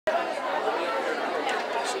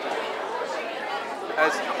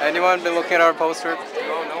Has anyone been looking at our poster?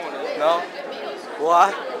 No, no one is. No?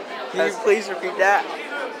 What? Can you please repeat that?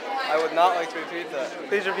 I would not like to repeat that.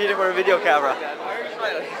 Please repeat it for a video camera.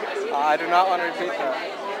 I do not want to repeat that.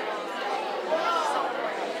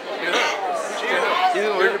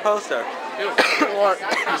 Dude, where's your poster?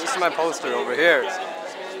 This is my poster over here.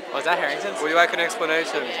 Was that Harrington's? Would you like an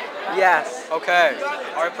explanation? Yes. Okay.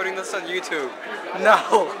 Are we putting this on YouTube?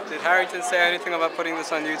 No. Did Harrington say anything about putting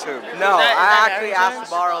this on YouTube? No, Is that I actually Harrington's?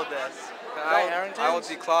 asked to borrow this. I will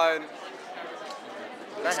decline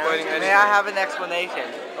explaining anything. May I have an explanation?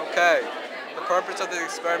 Okay. The purpose of the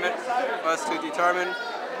experiment was to determine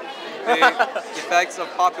the effects of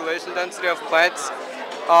population density of plants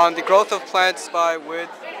on the growth of plants by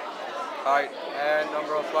width, height, and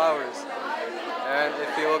number of flowers. And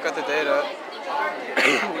if you look at the data,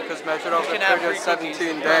 which was measured over a period of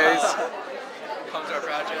 17 days. Comes our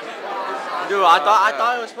project. Dude, I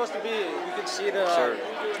thought it was supposed to be, you could see the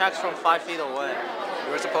text from 5 feet away.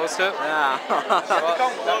 You were supposed to? Yeah.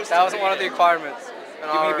 Well, that wasn't one of the requirements.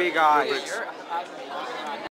 Give me big eyes.